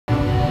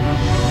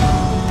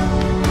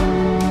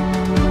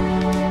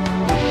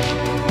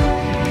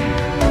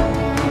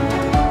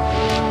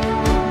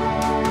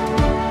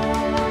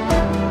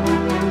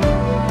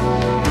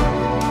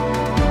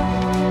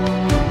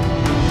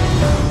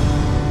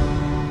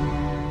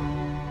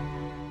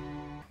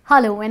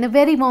Hello and a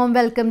very warm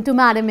welcome to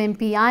Madam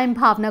MP. I am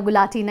Bhavna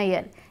Gulati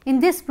Nayar. In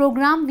this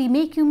program, we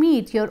make you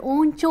meet your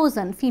own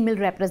chosen female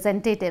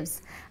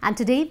representatives. And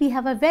today we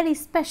have a very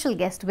special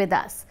guest with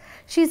us.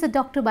 She is a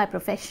doctor by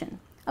profession,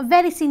 a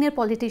very senior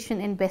politician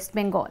in West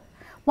Bengal,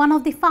 one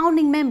of the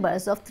founding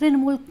members of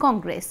Trinamool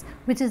Congress,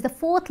 which is the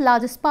fourth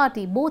largest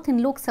party both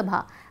in Lok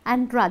Sabha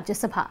and Rajya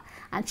Sabha.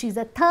 And she is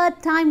a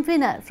third-time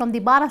winner from the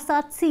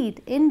Barasat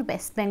seat in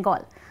West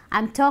Bengal.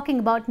 I'm talking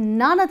about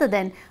none other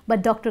than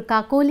but Dr.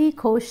 Kakoli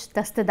Ghosh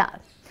Dastgir.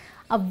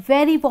 A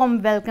very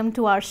warm welcome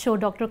to our show,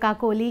 Dr.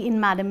 Kakoli, in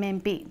Madam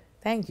MP.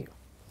 Thank you.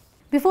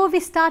 Before we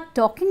start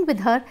talking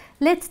with her,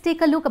 let's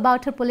take a look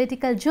about her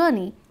political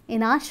journey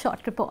in our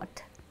short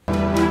report.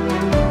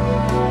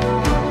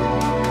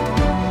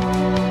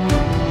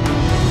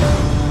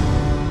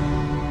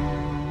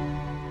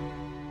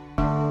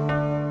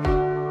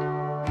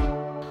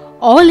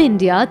 All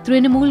India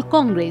Trinamool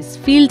Congress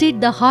fielded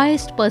the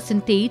highest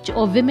percentage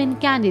of women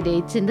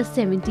candidates in the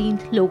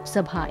 17th Lok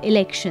Sabha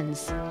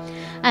elections.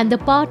 And the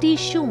party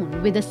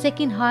shone with the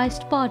second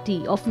highest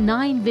party of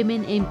 9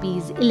 women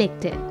MPs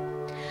elected.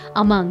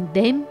 Among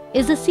them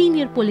is a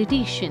senior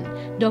politician,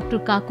 Dr.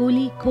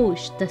 Kakoli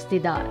Ghosh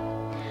Dastgir.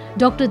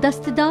 Dr.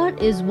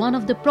 Dastgir is one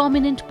of the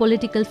prominent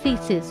political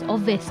faces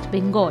of West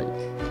Bengal.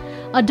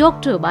 A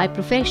doctor by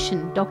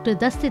profession, Dr.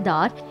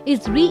 Dastgir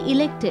is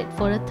re-elected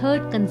for a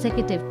third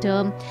consecutive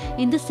term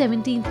in the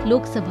 17th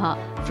Lok Sabha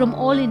from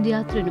All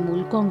India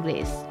Trinamool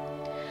Congress.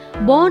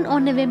 Born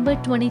on November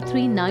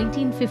 23,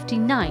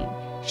 1959,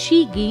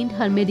 she gained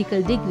her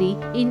medical degree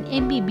in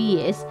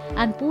MBBS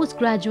and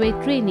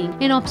postgraduate training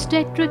in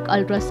obstetric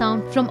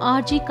ultrasound from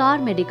R.G. Carr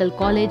Medical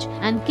College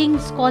and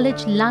King's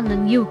College,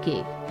 London,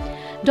 UK.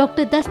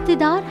 Dr.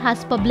 Dastgir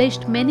has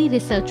published many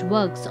research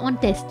works on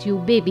test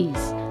tube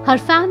babies. Her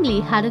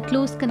family had a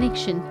close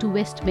connection to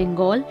West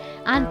Bengal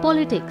and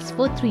politics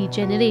for 3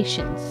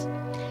 generations.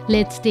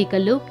 Let's take a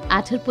look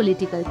at her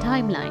political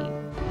timeline.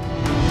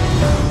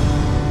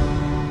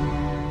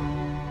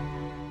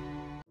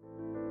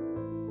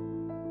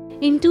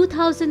 In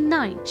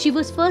 2009, she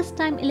was first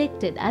time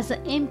elected as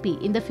an MP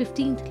in the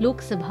 15th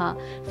Lok Sabha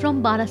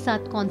from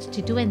Barasat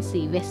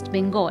constituency, West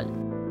Bengal.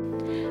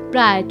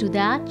 Prior to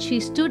that,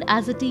 she stood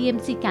as a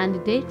TMC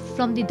candidate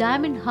from the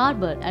Diamond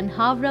Harbour and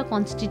Havra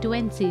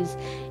constituencies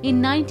in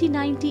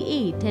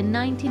 1998 and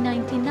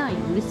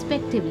 1999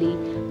 respectively,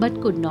 but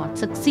could not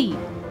succeed.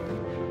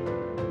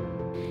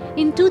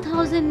 In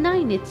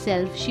 2009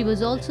 itself, she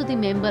was also the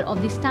member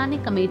of the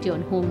Standing Committee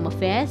on Home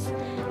Affairs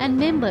and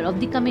member of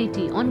the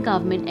Committee on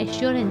Government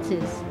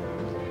Assurances.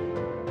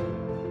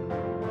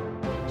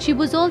 She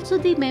was also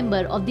the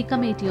member of the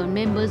Committee on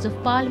Members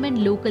of Parliament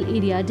Local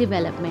Area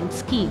Development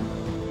Scheme.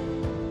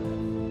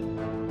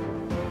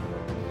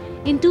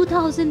 In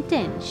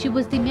 2010, she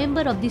was the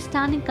member of the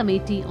Standing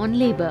Committee on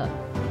Labour.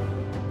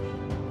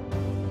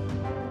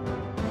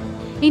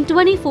 In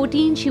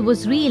 2014, she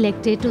was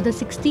re-elected to the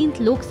 16th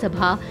Lok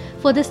Sabha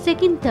for the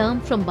second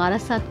term from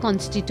Barasat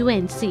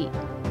constituency.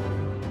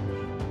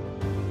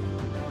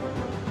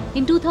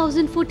 In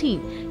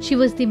 2014, she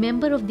was the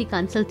member of the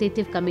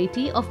Consultative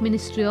Committee of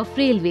Ministry of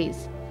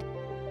Railways.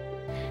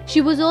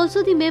 She was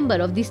also the member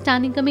of the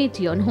Standing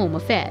Committee on Home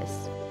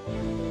Affairs.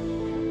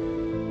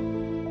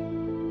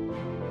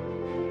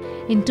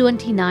 In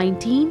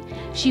 2019,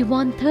 she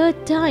won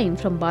third time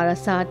from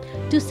Barasat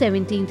to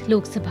 17th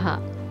Lok Sabha.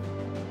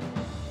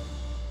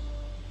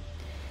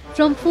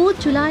 From 4th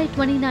July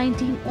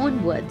 2019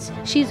 onwards,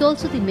 she is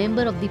also the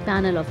member of the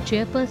panel of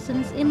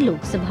chairpersons in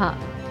Lok Sabha.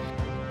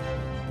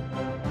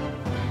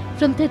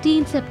 From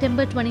 13th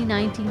September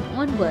 2019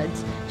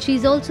 onwards, she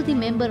is also the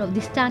member of the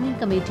Standing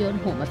Committee on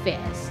Home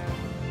Affairs.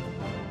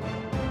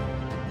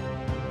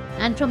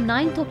 And from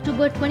 9th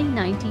October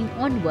 2019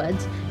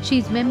 onwards, she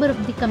is member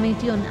of the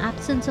Committee on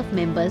Absence of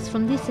Members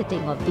from the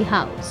sitting of the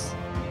House.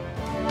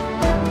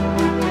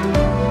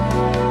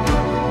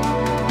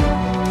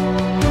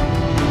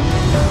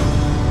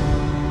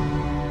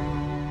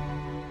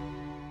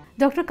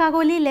 Dr.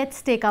 Kakoli,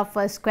 let's take our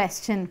first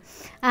question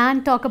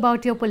and talk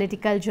about your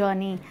political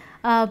journey.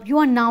 You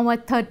are now a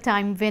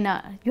third-time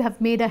winner. You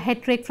have made a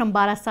hat-trick from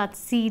Barasat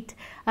seat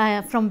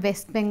from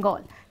West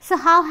Bengal. So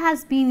how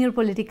has been your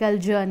political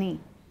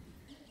journey?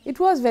 It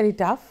was very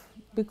tough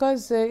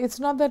because it's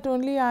not that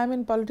only I am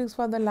in politics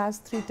for the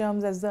last 3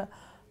 terms as a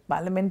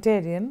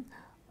parliamentarian.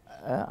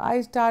 I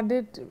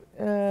started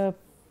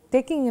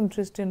taking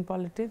interest in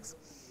politics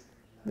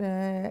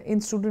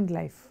in student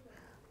life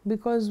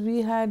because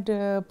we had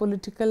a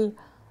political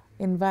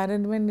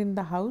environment in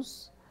the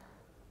house.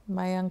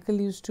 My uncle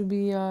used to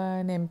be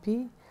an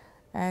MP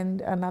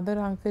and another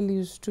uncle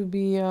used to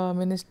be a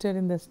minister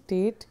in the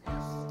state.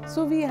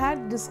 So we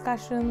had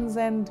discussions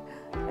and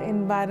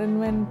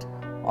environment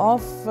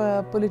of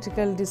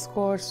political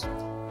discourse.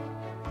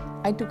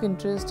 I took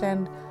interest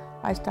and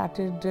I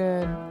started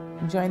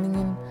joining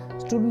in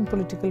student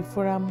political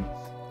forum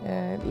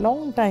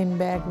long time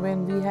back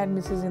when we had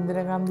Mrs.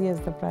 Indira Gandhi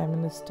as the Prime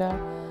Minister,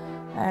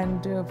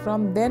 and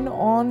from then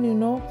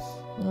on,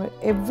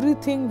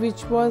 everything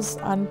which was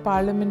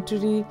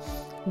unparliamentary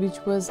which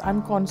was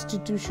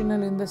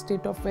unconstitutional in the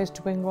state of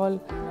West Bengal.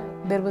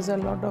 There was a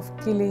lot of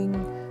killing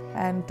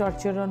and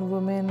torture on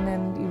women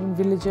and even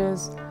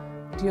villagers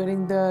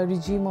during the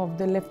regime of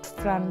the Left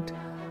Front.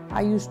 I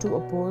used to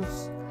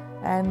oppose,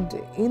 and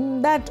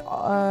in that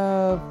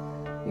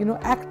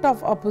act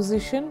of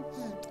opposition,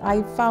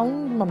 I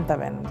found Mamata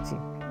Banerjee,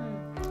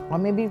 or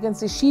maybe you can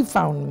say she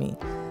found me,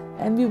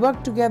 and we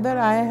worked together.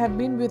 I have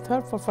been with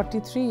her for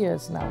 43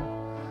 years now.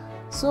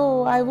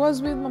 So I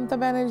was with Mamata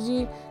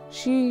Banerjee,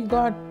 she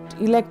got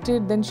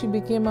elected, then she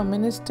became a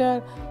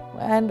minister,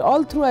 and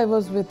all through I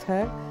was with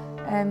her.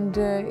 And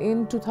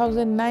in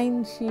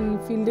 2009 she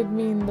fielded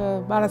me in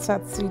the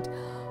Barasat seat,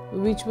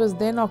 which was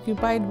then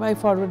occupied by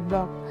Forward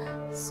Bloc.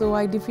 So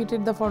I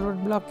defeated the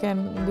Forward Bloc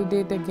and did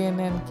it again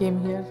and came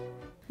here.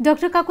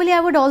 Dr. Kakoli, I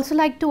would also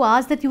like to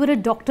ask that you were a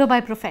doctor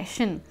by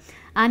profession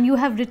and you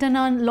have written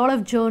on a lot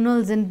of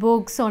journals and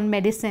books on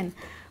medicine.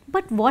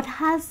 But what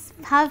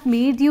have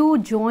made you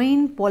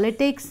join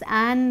politics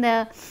and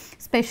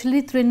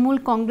especially Trinamool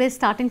Congress,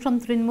 starting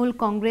from Trinamool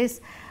Congress?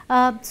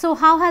 So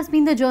how has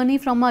been the journey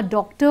from a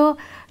doctor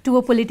to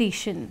a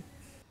politician?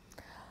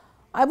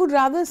 I would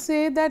rather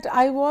say that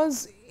I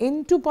was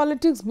into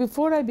politics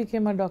before I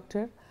became a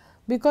doctor,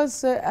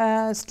 because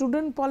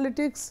student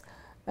politics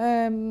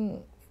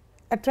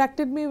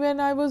attracted me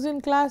when I was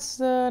in class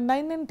 9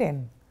 and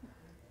 10.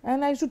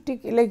 And I should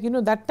take,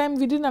 that time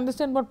we didn't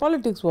understand what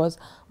politics was.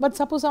 But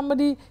suppose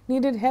somebody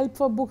needed help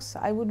for books,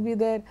 I would be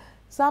there.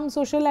 Some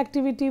social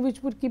activity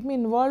which would keep me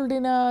involved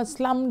in a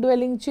slum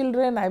dwelling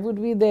children, I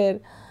would be there.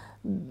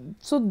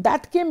 So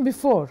that came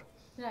before.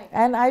 Right.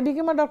 And I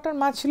became a doctor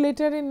much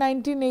later in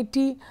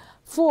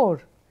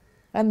 1984.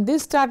 And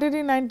this started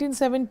in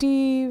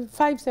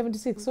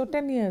 1975-76, so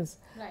 10 years.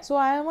 Right. So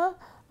I am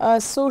a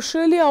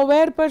socially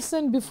aware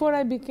person before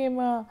I became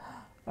a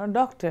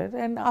doctor,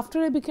 and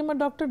after I became a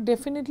doctor,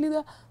 definitely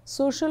the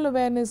social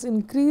awareness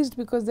increased,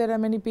 because there are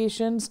many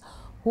patients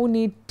who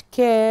need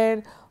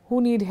care, who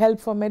need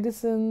help for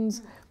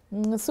medicines.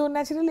 So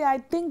naturally I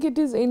think it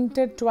is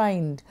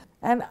intertwined,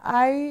 and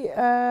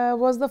I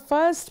was the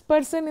first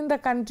person in the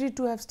country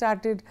to have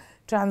started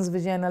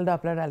transvaginal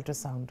Doppler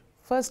ultrasound.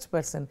 First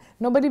person.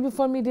 Nobody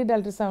before me did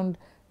ultrasound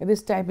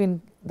this type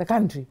in the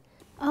country.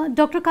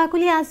 Dr.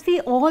 Kakoli, as we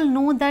all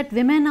know that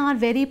women are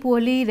very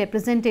poorly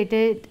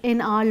represented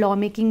in our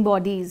lawmaking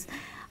bodies,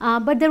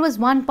 but there was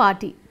one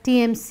party,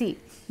 TMC,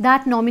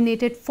 that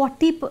nominated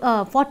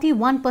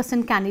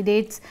 41%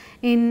 candidates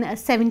in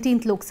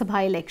 17th Lok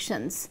Sabha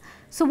elections.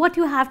 So what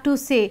you have to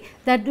say,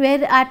 that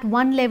where at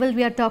one level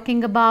we are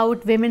talking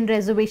about women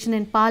reservation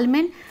in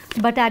parliament,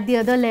 but at the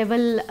other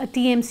level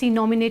TMC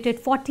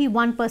nominated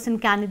 41%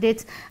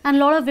 candidates, and a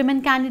lot of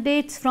women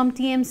candidates from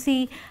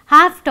TMC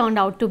have turned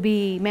out to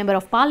be member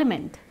of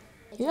parliament.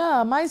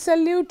 Yeah, my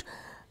salute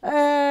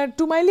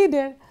to my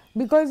leader,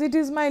 because it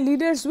is my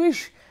leader's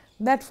wish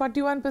that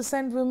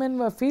 41% women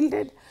were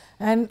fielded,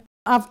 and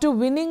after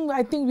winning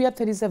I think we are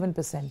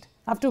 37%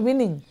 after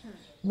winning,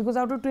 because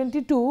out of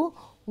 22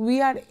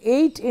 we are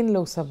 8 in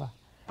Lok Sabha,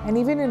 and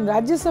even in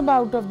Rajya Sabha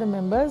out of the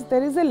members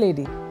there is a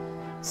lady.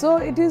 So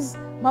it is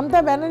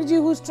Mamata Banerjee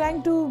who is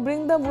trying to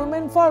bring the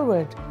women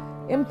forward,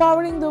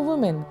 empowering the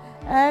women,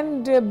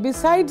 and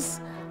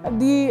besides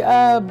the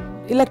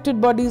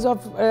elected bodies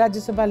of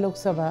Rajya Sabha, Lok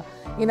Sabha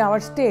in our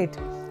state,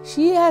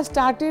 she has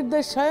started the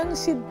Swayam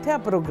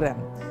Siddha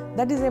program,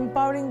 that is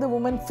empowering the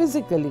woman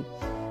physically.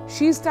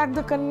 She started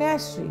the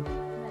Kanyashri,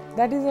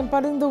 that is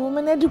empowering the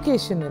woman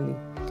educationally.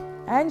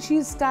 And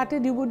she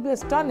started, you would be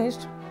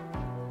astonished,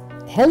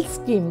 health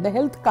scheme, the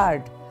health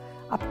card.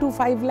 Up to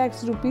 5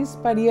 lakhs rupees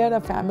per year a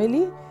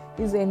family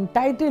is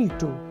entitled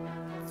to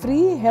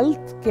free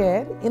health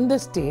care in the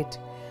state.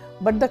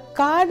 But the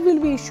card will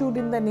be issued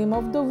in the name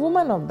of the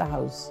woman of the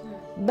house.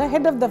 The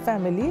head of the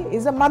family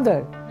is a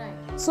mother.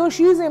 Right. So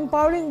she is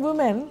empowering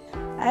women,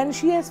 and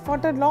she has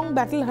fought a long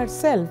battle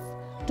herself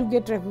to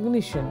get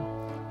recognition.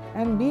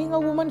 And being a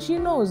woman, she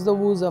knows the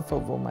woes of a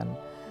woman.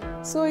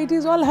 So it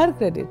is all her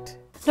credit.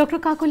 Dr.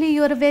 Kakoli,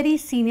 you are a very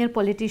senior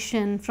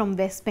politician from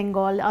West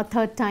Bengal, a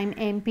third time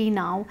MP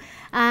now,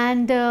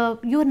 and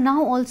you are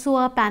now also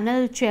a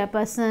panel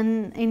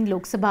chairperson in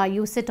Lok Sabha.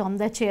 You sit on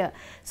the chair.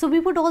 So we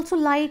would also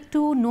like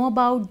to know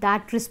about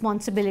that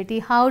responsibility.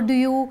 How do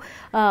you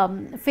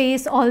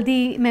face all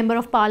the member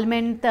of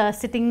parliament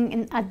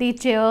sitting at the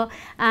chair,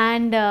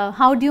 and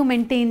how do you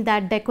maintain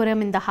that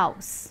decorum in the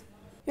house?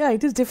 Yeah,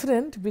 it is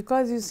different,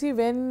 because you see,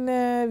 when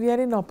we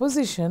are in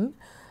opposition,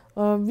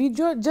 we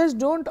just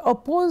don't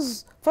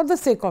oppose for the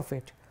sake of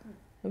it.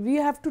 We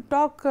have to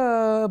talk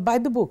by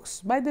the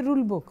books, by the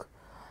rule book,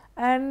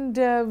 and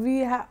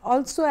we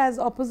also as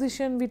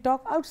opposition we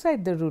talk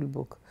outside the rule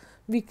book.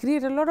 We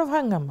create a lot of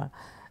hangama.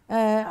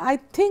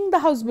 I think the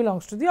house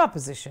belongs to the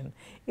opposition.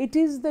 It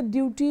is the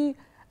duty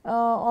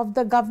of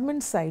the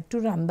government side to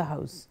run the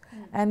house,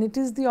 and it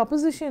is the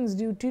opposition's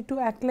duty to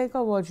act like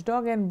a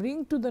watchdog and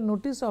bring to the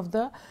notice of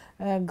the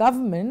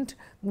government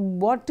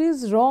what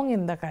is wrong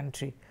in the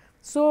country.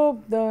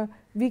 So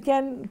we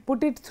can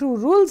put it through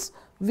rules,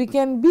 we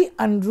can be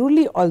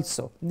unruly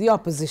also, the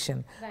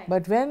opposition. Right.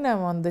 But when I'm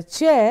on the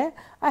chair,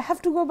 I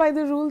have to go by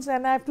the rules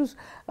and I have to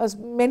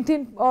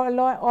maintain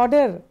law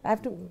order. I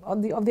have to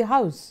of the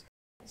house.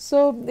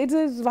 So it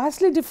is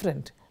vastly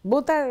different.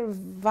 Both are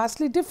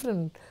vastly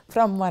different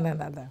from one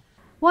another.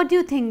 What do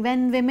you think,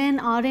 when women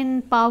are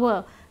in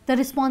power, the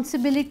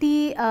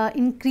responsibility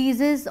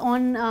increases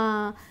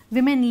on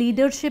women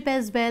leadership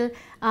as well?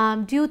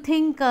 Do you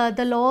think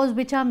the laws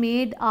which are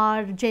made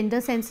are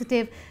gender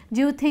sensitive? Do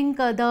you think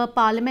the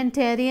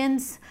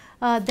parliamentarians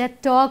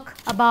that talk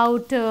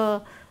about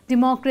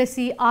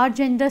democracy are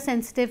gender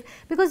sensitive?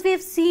 Because we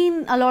have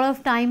seen a lot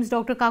of times,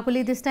 Dr.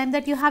 Kakoli, this time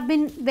that you have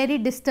been very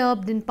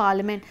disturbed in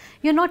parliament.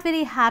 You're not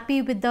very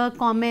happy with the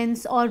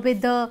comments or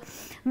with the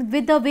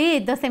way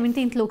the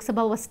 17th Lok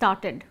Sabha was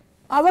started.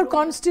 Our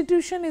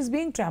constitution is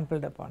being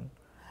trampled upon,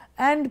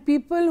 and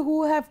people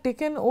who have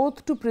taken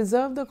oath to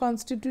preserve the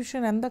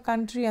constitution and the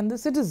country and the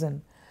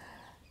citizen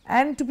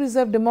and to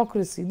preserve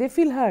democracy, they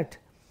feel hurt.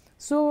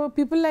 So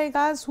people like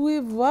us who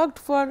have worked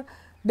for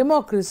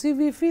democracy,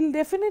 we feel,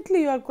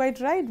 definitely you are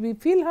quite right, we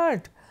feel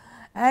hurt,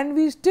 and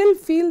we still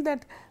feel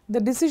that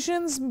the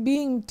decisions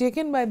being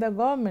taken by the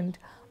government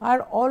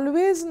are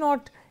always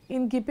not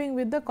in keeping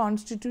with the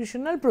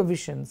constitutional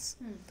provisions.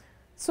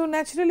 So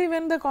naturally,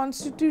 when the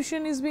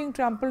constitution is being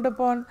trampled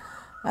upon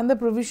and the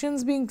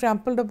provisions being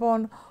trampled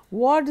upon,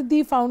 what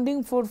the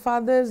founding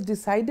forefathers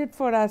decided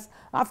for us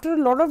after a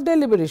lot of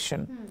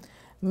deliberation,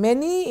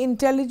 many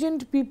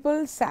intelligent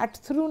people sat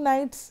through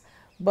nights,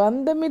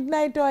 burned the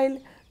midnight oil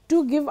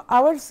to give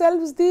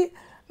ourselves the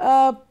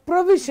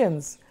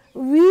provisions.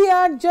 We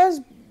are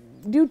just,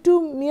 due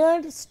to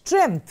mere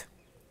strength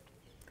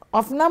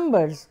of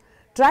numbers,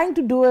 trying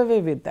to do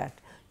away with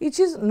that, which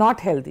is not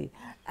healthy.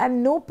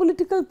 And no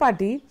political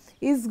party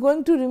is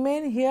going to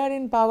remain here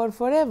in power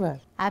forever.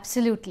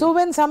 Absolutely. So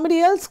when somebody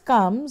else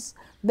comes,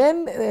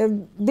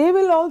 then they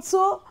will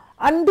also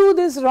undo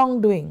this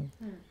wrongdoing.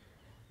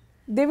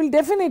 They will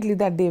definitely,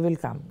 that day will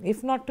come.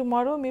 If not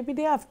tomorrow, maybe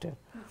day after.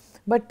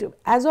 But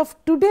as of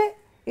today,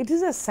 it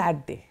is a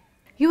sad day.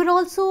 You are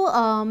also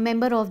a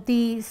member of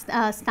the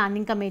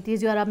standing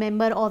committees. You are a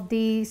member of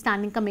the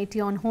Standing Committee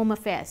on Home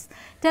Affairs.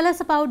 Tell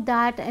us about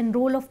that and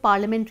role of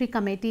parliamentary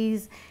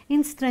committees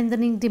in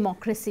strengthening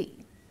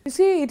democracy. You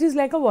see, it is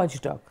like a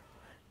watchdog.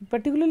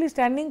 Particularly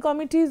standing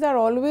committees are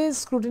always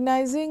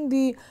scrutinizing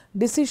the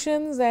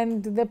decisions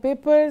and the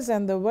papers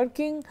and the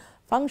working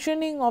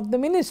functioning of the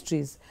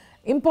ministries.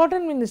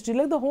 Important ministry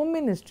like the Home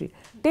Ministry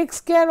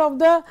takes care of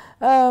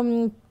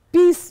the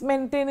peace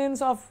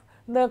maintenance of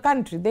the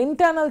country, the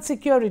internal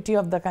security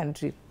of the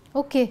country.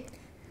 Okay.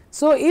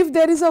 So if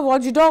there is a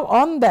watchdog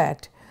on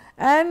that,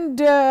 and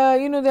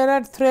there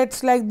are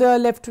threats like the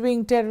left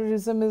wing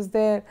terrorism is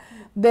there,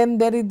 then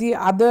there is the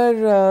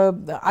other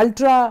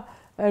ultra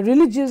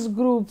religious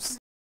groups.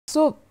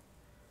 So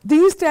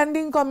these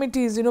standing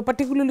committees,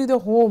 particularly the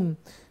Home,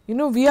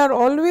 we are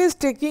always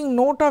taking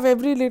note of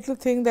every little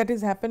thing that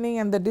is happening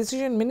and the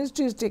decision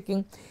ministry is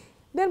taking.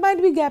 There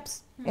might be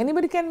gaps.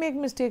 Anybody can make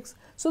mistakes.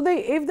 So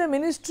if the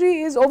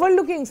ministry is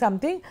overlooking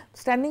something,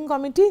 standing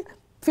committee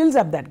fills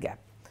up that gap.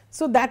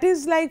 So that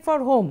is like for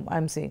Home, I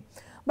am saying.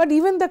 But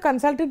even the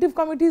consultative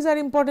committees are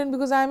important,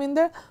 because I am in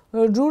the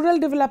Rural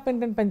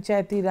Development and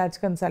Panchayati Raj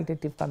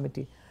Consultative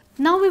Committee.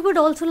 Now we would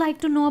also like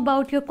to know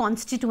about your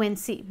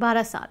constituency,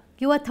 Barasat.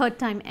 You are third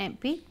time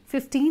MP,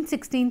 15th,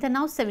 16th and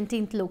now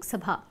 17th Lok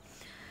Sabha.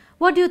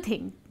 What do you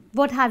think?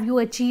 What have you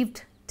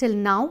achieved till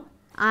now?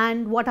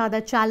 And what are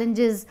the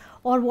challenges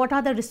or what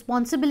are the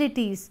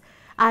responsibilities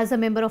as a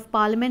member of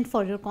parliament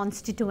for your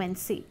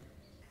constituency?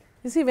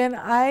 You see, when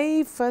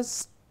I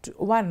first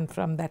won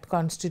from that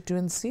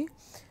constituency,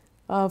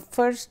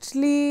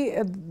 firstly,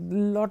 a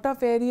lot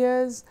of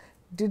areas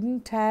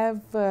didn't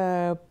have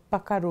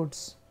pakka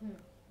roads.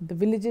 The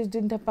villages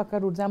didn't have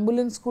pakka roads.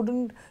 Ambulance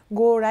couldn't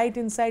go right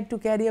inside to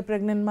carry a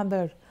pregnant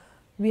mother.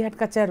 We had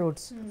kacha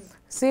roads.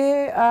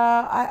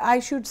 I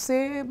should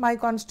say my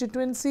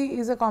constituency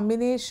is a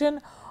combination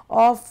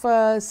of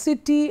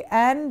city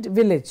and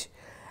village,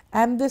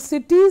 and the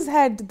cities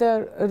had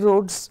the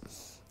roads,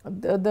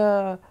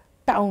 the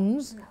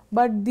towns,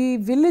 but the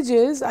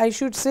villages, I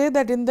should say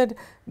that in the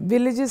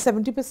villages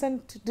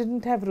 70%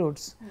 didn't have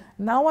roads.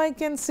 Now I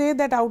can say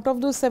that out of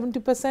those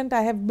 70%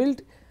 I have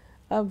built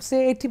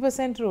say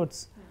 80%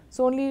 roads.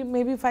 So only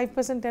maybe 5%,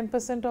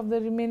 10% of the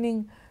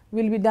remaining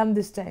will be done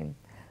this time.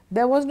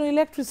 There was no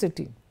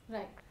electricity.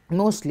 Right.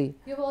 Mostly.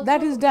 You've also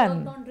that is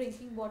done. worked on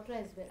drinking water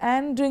as well.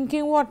 And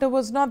drinking water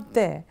was not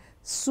there.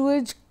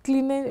 Sewage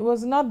cleaning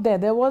was not there.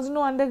 There was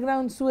no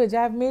underground sewage.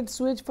 I have made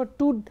sewage for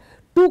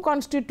two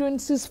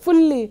constituencies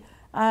fully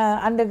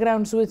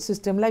underground sewage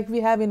system like we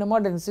have in a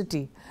modern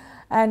city.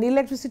 And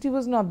electricity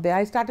was not there.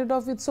 I started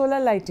off with solar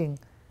lighting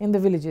in the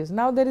villages.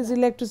 Now there is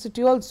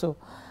electricity also.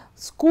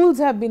 Schools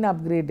have been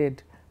upgraded.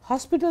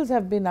 Hospitals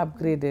have been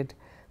upgraded.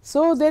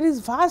 So there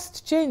is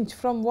vast change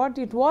from what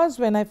it was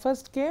when I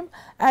first came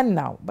and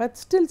now, but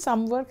still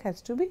some work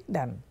has to be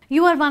done.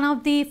 You are one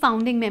of the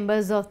founding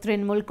members of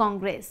Trinamool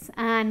Congress,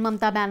 and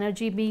Mamata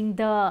Banerjee being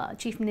the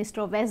Chief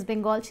Minister of West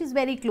Bengal, she is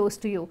very close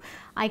to you.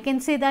 I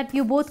can say that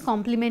you both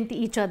complement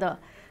each other.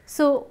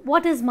 So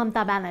what is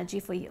Mamata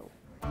Banerjee for you?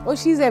 Oh,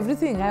 she's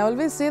everything. I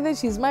always say that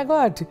she's my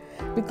God,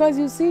 because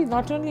you see,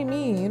 not only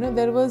me,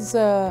 there was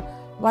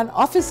one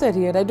officer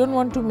here, I don't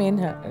want to name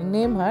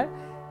her,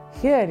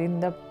 here in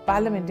the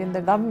parliament, in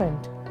the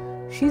government.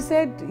 She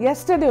said,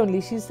 yesterday only,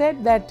 she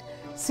said that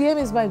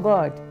CM is my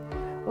God.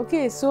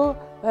 Okay, so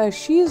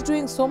she is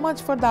doing so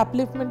much for the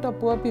upliftment of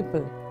poor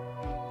people,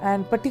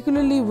 and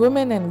particularly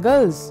women and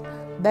girls,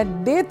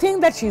 that they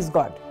think that she's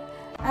God.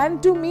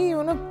 And to me,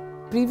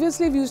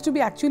 previously we used to be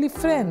actually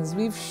friends.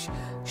 We've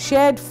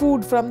shared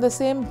food from the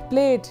same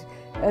plate,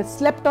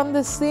 slept on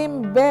the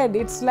same bed.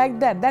 It's like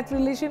that. That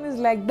relation is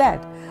like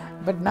that.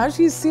 But now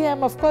she's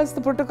CM, of course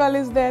the protocol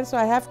is there, so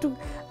I have to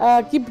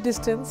keep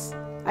distance.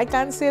 I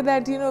can't say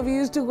that, we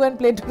used to go and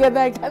play together.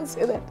 I can't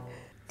say that.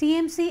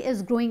 TMC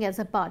is growing as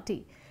a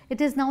party. It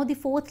is now the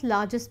 4th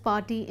largest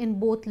party in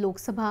both Lok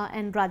Sabha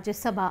and Rajya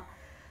Sabha.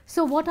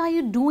 So what are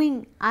you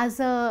doing as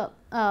a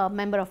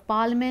member of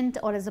parliament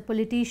or as a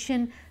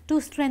politician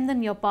to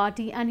strengthen your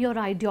party and your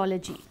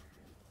ideology?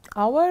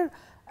 Our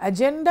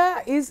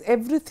agenda is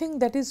everything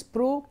that is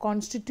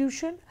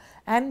pro-constitution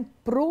and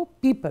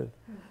pro-people.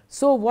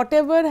 So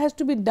whatever has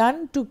to be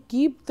done to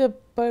keep the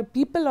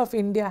people of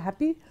India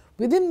happy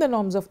within the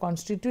norms of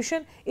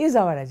constitution is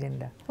our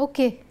agenda.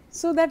 Okay.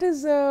 So that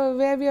is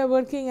where we are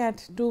working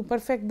at to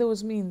perfect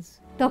those means.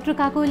 Dr.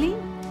 Kakoli,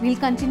 we'll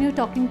continue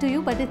talking to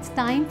you, but it's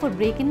time for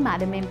break in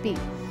Madam MP.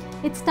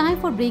 It's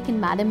time for break in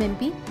Madam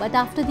MP, but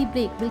after the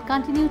break, we'll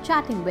continue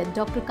chatting with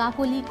Dr.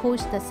 Kakoli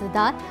Ghosh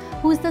Dastgir,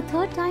 who is the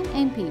 3rd time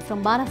MP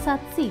from Barasat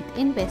seat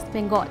in West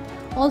Bengal.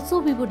 Also,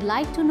 we would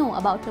like to know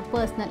about her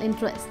personal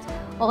interest.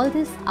 All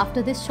this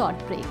after this short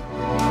break.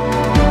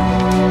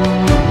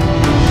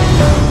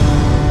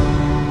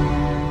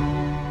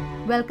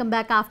 Welcome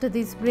back after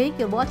this break.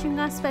 You're watching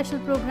our special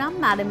program,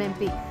 Madam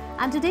MP.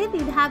 And today we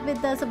have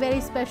with us a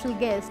very special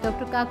guest,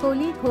 Dr.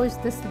 Kakoli Ghosh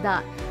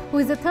Dastgir, who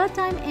is a 3rd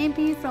time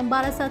MP from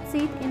Barasat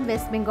seat in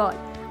West Bengal.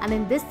 And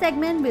in this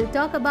segment, we'll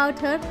talk about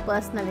her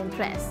personal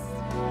interests.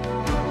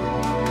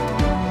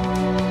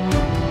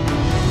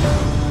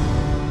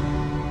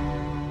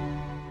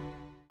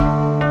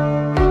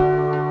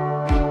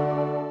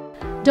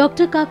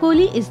 Dr.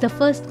 Kakoli is the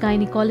first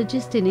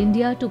gynecologist in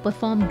India to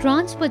perform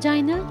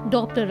transvaginal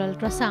Doppler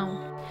ultrasound.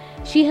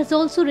 She has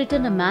also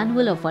written a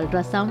manual of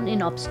ultrasound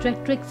in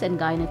obstetrics and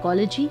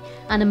gynecology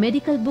and a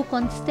medical book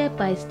on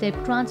step-by-step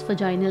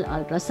transvaginal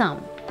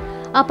ultrasound.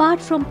 Apart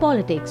from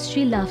politics,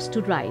 she loves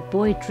to write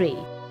poetry.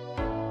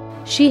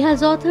 She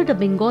has authored a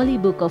Bengali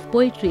book of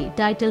poetry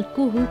titled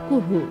Kuhu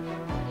Kuhu.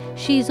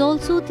 She is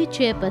also the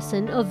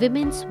chairperson of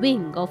Women's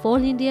Wing of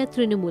All India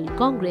Trinamool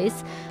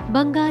Congress,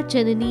 Banga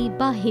Janani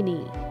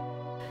Bahini.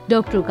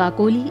 Dr.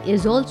 Kakoli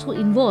is also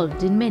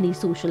involved in many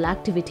social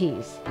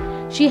activities.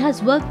 She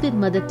has worked with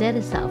Mother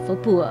Teresa for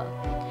poor.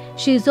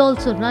 She is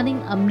also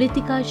running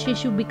Amritika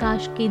Shishu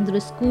Bikash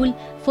Kendra School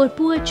for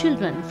poor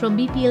children from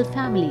BPL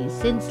families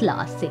since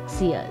last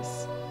 6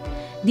 years.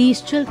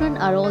 These children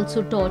are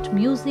also taught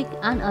music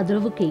and other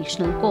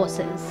vocational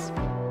courses.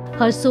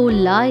 Her soul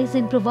lies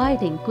in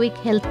providing quick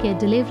healthcare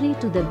delivery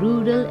to the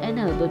rural and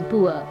urban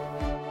poor.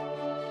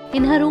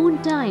 In her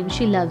own time,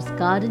 she loves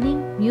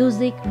gardening,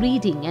 music,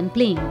 reading and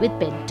playing with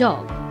pet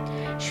dog.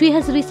 She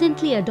has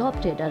recently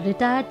adopted a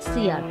retired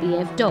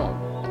CRPF dog.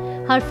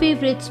 Her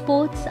favorite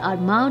sports are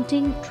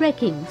mounting,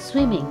 trekking,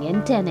 swimming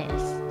and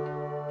tennis.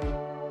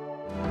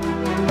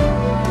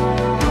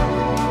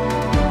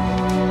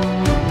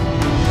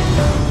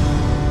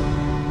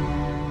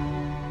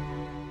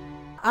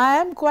 I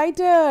am quite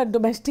a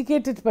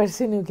domesticated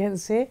person, you can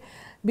say,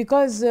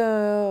 because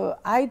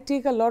I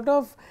take a lot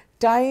of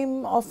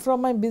time off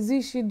from my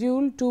busy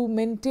schedule to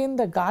maintain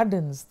the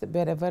gardens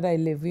wherever I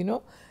live,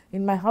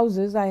 In my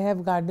houses, I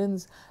have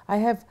gardens. I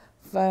have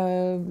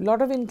a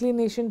lot of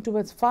inclination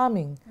towards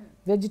farming,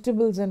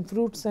 vegetables and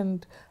fruits,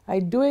 and I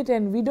do it,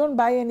 and we don't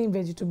buy any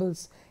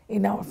vegetables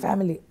in our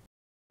family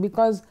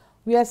because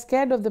we are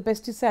scared of the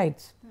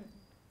pesticides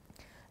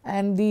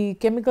and the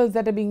chemicals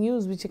that are being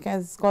used, which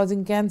are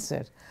causing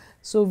cancer.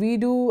 So we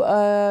do,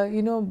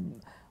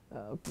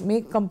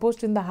 make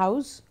compost in the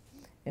house,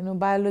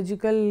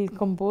 biological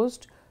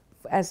compost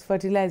as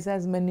fertilizer,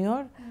 as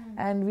manure,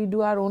 and we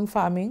do our own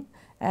farming.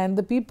 And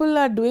the people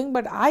are doing,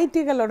 but I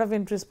take a lot of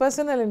interest,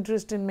 personal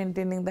interest in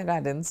maintaining the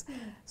gardens.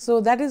 So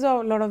that is a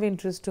lot of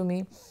interest to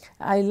me.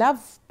 I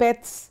love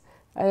pets.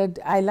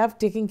 I love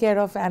taking care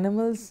of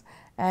animals,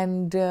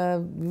 and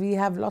we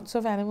have lots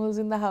of animals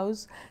in the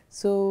house.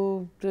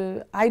 So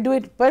I do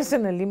it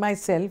personally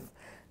myself.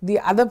 The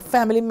other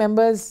family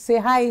members say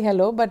hi,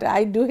 hello, but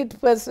I do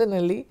it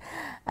personally.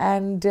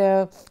 And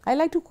I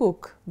like to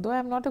cook, though I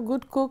am not a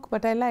good cook,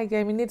 but I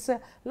mean, it's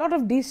a lot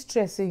of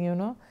de-stressing,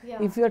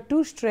 Yeah. If you are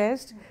too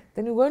stressed,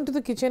 then you go into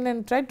the kitchen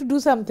and try to do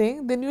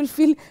something, then you will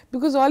feel,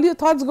 because all your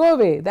thoughts go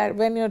away that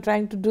when you are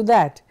trying to do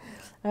that.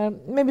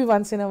 Maybe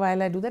once in a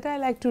while I do that. I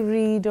like to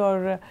read,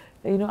 or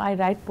I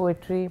write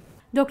poetry.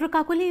 Dr.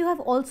 Kakoli, you have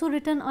also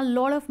written a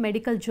lot of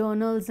medical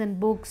journals and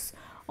books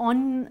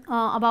on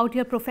about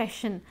your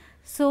profession.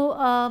 So,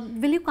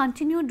 will you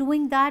continue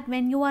doing that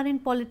when you are in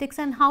politics,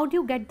 and how do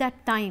you get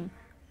that time?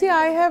 See,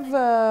 I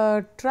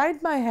have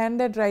tried my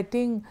hand at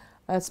writing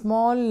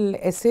small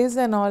essays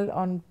and all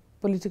on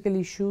political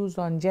issues,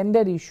 on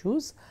gender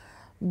issues,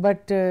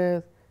 but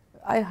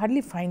I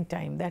hardly find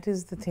time. That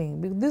is the thing,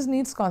 because this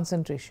needs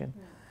concentration.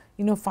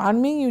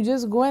 Farming, you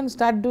just go and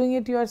start doing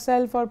it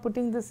yourself, or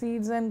putting the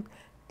seeds and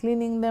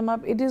cleaning them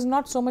up. It is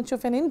not so much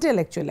of an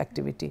intellectual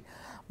activity.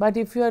 But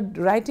if you are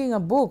writing a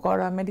book or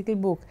a medical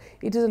book,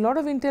 it is a lot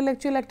of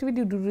intellectual activity.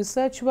 You do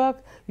research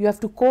work, you have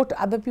to quote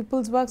other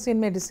people's works in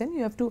medicine,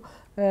 you have to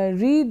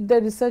read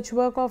the research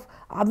work of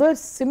other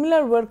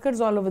similar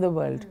workers all over the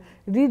world,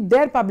 read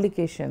their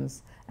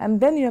publications, and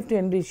then you have to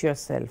enrich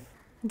yourself.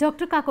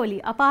 Dr.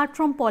 Kakoli, apart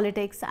from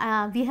politics,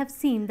 we have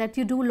seen that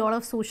you do a lot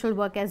of social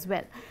work as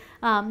well.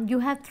 You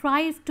have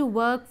thrived to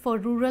work for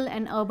rural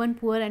and urban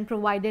poor and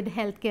provided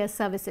healthcare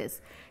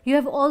services. You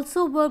have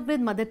also worked with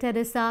Mother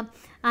Teresa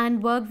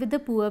and worked with the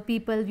poor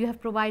people. You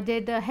have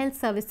provided health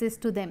services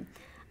to them.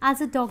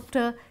 As a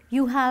doctor,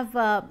 you have,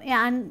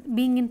 and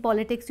being in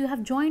politics, you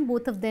have joined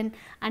both of them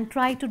and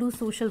tried to do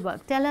social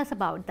work. Tell us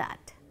about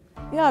that.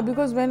 Yeah,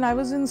 because when I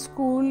was in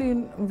school,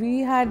 we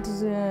had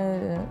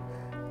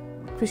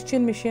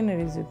Christian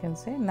missionaries, you can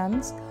say,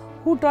 nuns,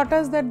 who taught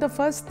us that the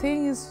first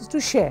thing is to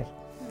share.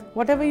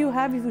 Whatever you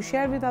have, if you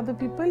share with other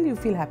people, you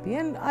feel happy,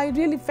 and I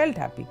really felt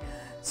happy.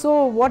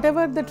 So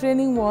whatever the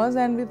training was,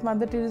 and with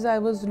Mother Teresa I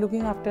was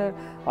looking after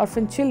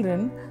orphan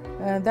children.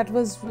 That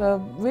was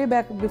way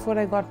back before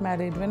I got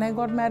married. When I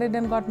got married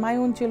and got my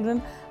own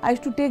children, I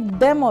used to take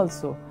them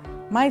also.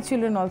 My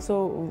children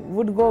also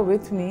would go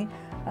with me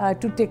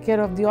to take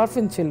care of the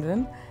orphan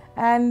children.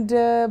 And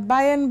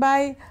by and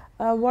by,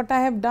 what I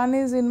have done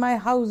is, in my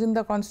house, in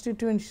the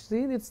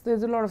constituency,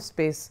 there's a lot of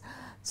space.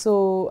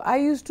 So I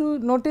used to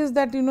notice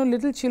that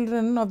little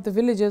children of the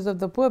villages, of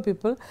the poor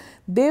people,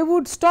 they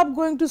would stop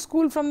going to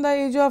school from the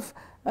age of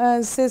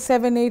say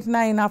 7, 8,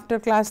 9, after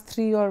class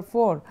 3 or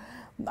 4.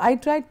 I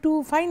tried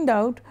to find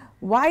out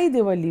why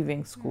they were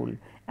leaving school,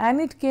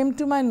 and it came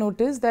to my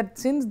notice that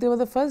since they were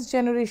the first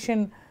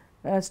generation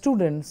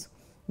students,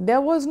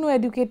 there was no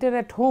educator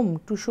at home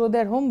to show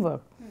their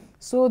homework.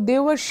 So they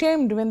were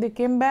shamed when they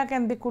came back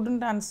and they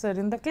couldn't answer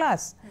in the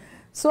class.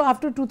 So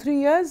after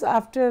 2-3 years,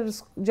 after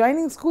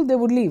joining school, they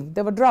would leave.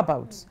 They were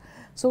dropouts.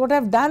 So what I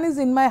have done is,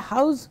 in my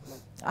house,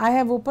 I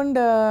have opened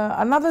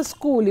another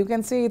school. You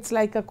can say it's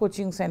like a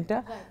coaching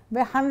center,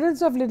 where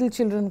hundreds of little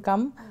children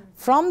come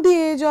from the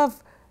age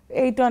of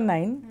 8 or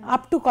 9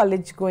 up to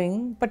college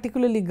going,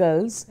 particularly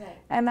girls.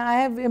 And I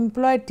have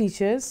employed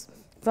teachers.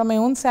 From my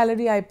own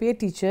salary, I pay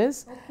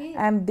teachers,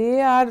 and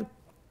they are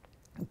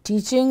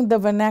teaching the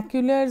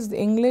vernaculars,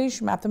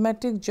 English,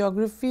 mathematics,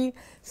 geography,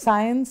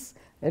 science,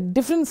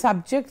 different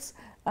subjects.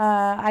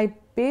 I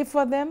pay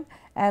for them,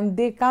 and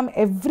they come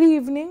every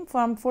evening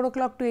from 4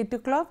 o'clock to 8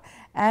 o'clock,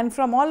 and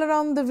from all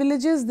around the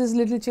villages these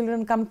little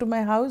children come to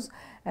my house,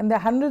 and there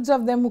are hundreds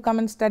of them who come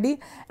and study.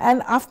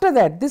 And after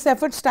that, this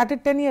effort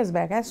started 10 years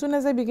back, as soon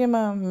as I became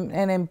an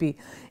MP.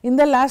 In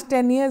the last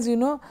 10 years,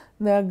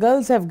 the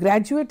girls have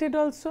graduated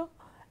also,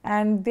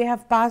 and they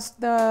have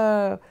passed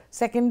the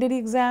secondary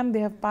exam, they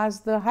have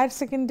passed the higher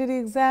secondary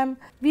exam.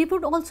 We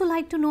would also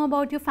like to know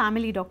about your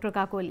family, Dr.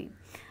 Kakoli.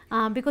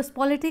 Because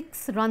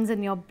politics runs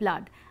in your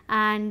blood,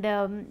 and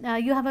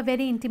you have a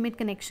very intimate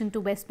connection to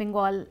West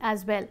Bengal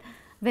as well.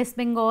 West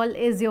Bengal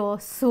is your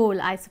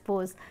soul, I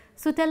suppose.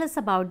 So tell us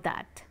about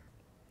that.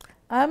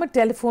 I am a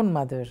telephone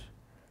mother,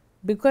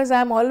 because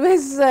I am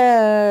always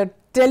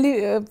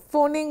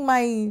phoning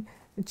my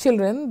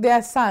children,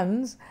 their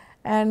sons,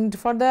 and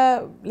for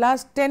the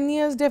last 10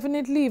 years,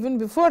 definitely even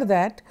before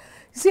that,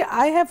 see,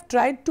 I have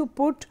tried to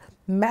put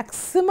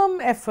maximum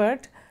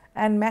effort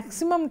and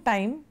maximum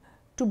time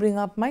to bring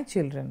up my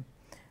children,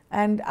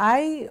 and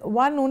I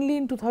won only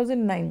in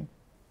 2009.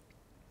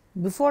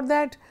 Before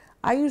that,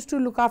 I used to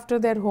look after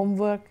their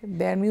homework,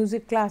 their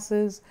music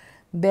classes,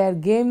 their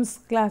games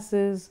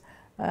classes.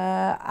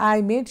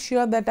 I made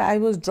sure that I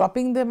was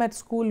dropping them at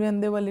school when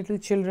they were little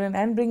children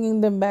and bringing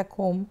them back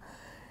home.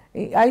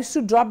 I used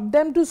to drop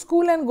them to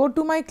school and go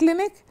to my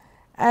clinic,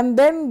 and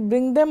then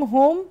bring them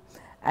home,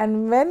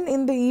 and when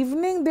in the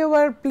evening they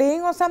were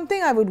playing or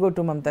something, I would go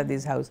to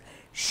Mamtadi's house.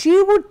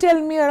 She would tell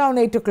me around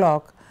 8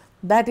 o'clock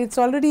that it's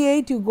already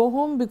 8, you go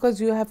home because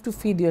you have to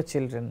feed your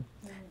children,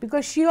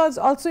 because she was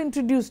also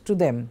introduced to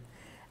them.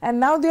 And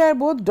now they are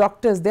both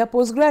doctors, they are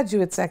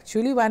postgraduates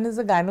actually. One is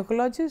a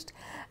gynecologist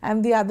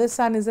and the other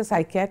son is a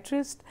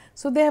psychiatrist.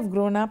 So they have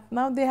grown up,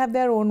 now they have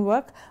their own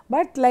work.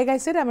 But like I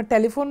said, I am a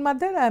telephone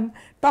mother, I am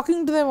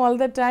talking to them all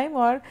the time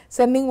or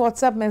sending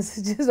WhatsApp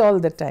messages all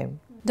the time.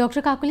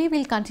 Dr. Kakoli, we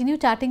will continue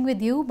chatting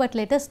with you, but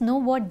let us know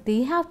what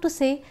they have to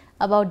say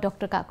about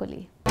Dr.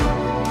 Kakoli.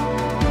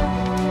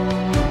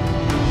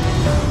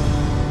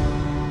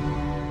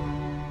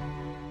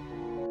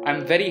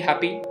 I'm very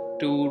happy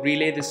to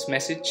relay this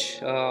message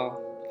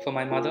for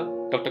my mother,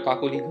 Dr.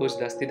 Kakoli Ghosh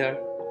Dastgir.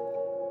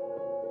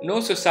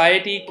 No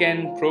society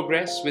can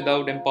progress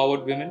without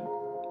empowered women,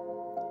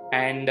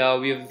 and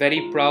we are very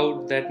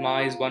proud that Ma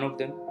is one of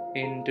them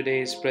in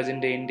today's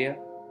present day India.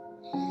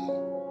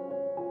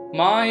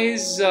 Ma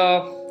is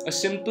a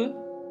simple,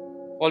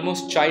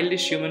 almost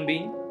childish human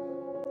being,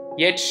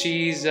 yet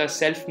she is a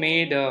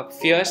self-made,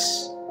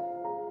 fierce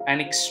and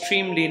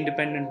extremely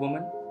independent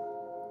woman.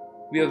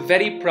 We are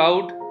very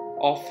proud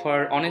of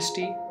her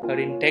honesty, her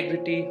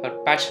integrity, her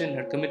passion,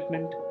 her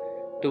commitment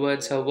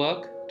towards her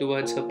work,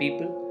 towards her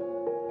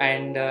people,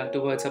 and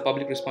towards her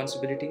public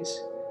responsibilities.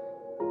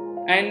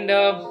 And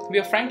we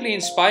are frankly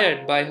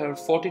inspired by her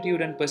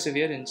fortitude and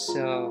perseverance,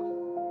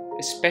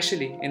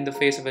 especially in the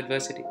face of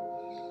adversity.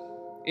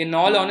 In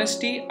all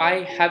honesty,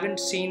 I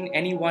haven't seen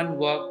anyone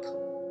work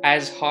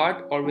as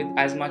hard or with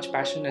as much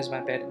passion as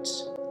my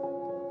parents.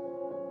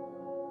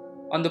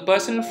 On the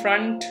personal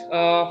front,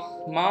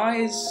 Ma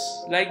is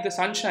like the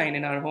sunshine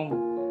in our home.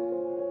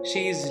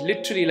 She is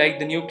literally like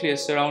the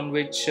nucleus around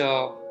which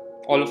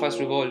all of us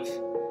revolve.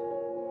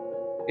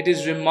 It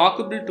is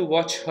remarkable to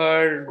watch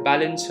her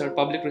balance her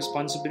public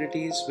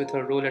responsibilities with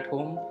her role at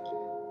home,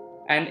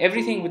 and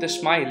everything with a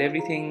smile,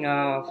 everything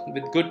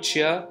with good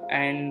cheer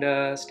and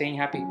staying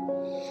happy.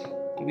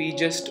 We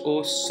just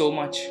owe so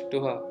much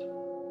to her.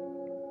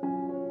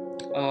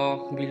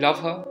 We love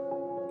her.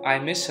 I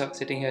miss her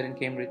sitting here in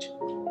Cambridge,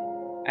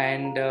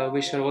 and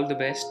wish her all the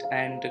best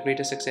and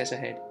greater success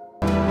ahead.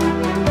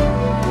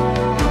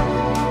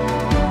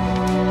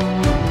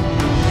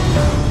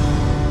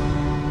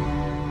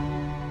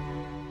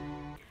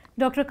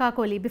 Dr.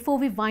 Kakoli, before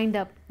we wind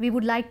up, we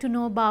would like to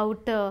know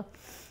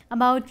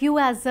about you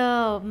as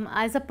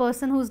a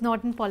person who's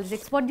not in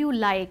politics. What do you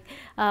like?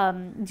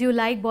 Do you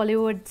like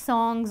Bollywood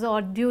songs,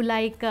 or do you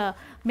like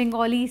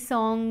Bengali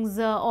songs,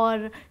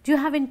 or do you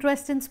have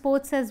interest in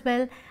sports as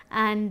well?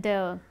 And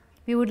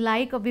we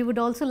would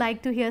also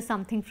like to hear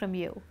something from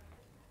you.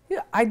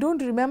 Yeah, I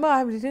don't remember. I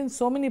have written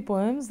so many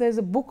poems. There's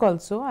a book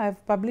also. I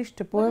have published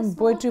a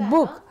poetry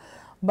book.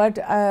 But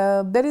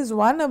there is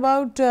one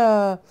about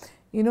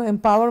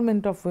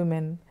empowerment of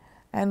women,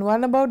 and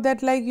one about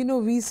that, like,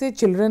 we say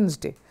Children's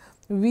Day,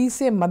 we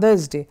say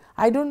Mother's Day.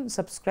 I don't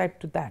subscribe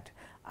to that.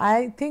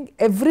 I think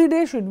every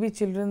day should be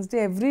Children's Day,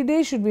 every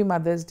day should be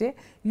Mother's Day.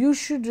 You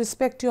should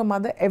respect your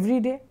mother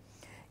every day.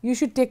 You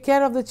should take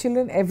care of the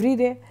children every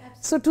day.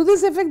 Absolutely. So to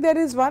this effect there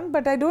is one,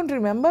 but I don't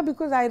remember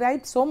because I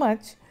write so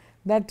much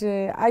that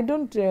I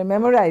don't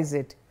memorize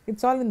it.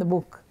 It's all in the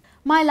book.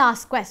 My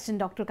last question,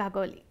 Dr.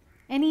 Kakoli.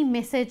 Any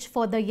message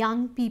for the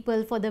young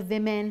people, for the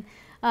women?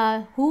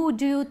 Whom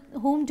do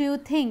you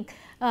think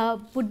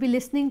would be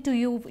listening to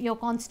you, your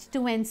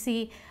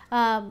constituency,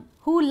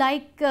 who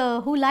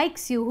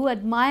likes you, who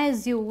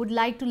admires you, would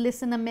like to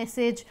listen a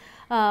message,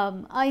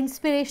 an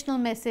inspirational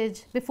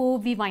message before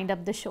we wind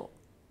up the show?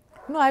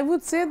 No, I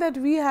would say that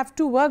we have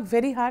to work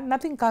very hard.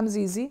 Nothing comes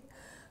easy.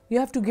 You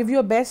have to give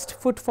your best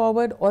foot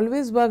forward,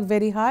 always work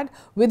very hard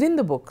within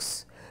the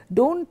books.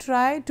 Don't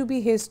try to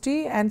be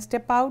hasty and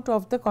step out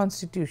of the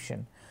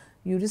Constitution.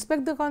 You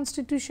respect the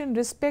Constitution,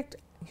 respect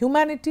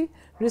humanity,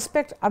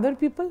 respect other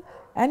people,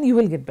 and you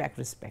will get back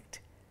respect.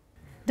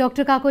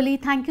 Dr.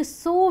 Kakoli, thank you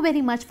so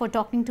very much for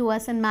talking to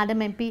us, and Madam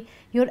MP,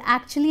 you're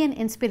actually an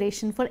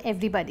inspiration for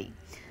everybody.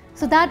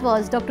 So that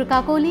was Dr.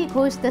 Kakoli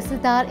Ghosh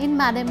Dastgir in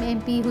Madam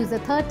MP, who is a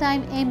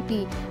third-time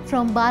MP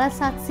from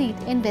Barasat seat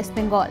in West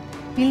Bengal.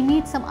 We'll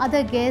meet some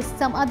other guests,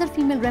 some other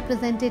female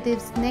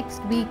representatives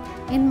next week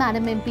in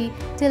Madam MP.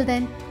 Till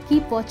then,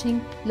 keep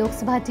watching Lok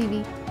Sabha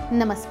TV.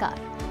 Namaskar.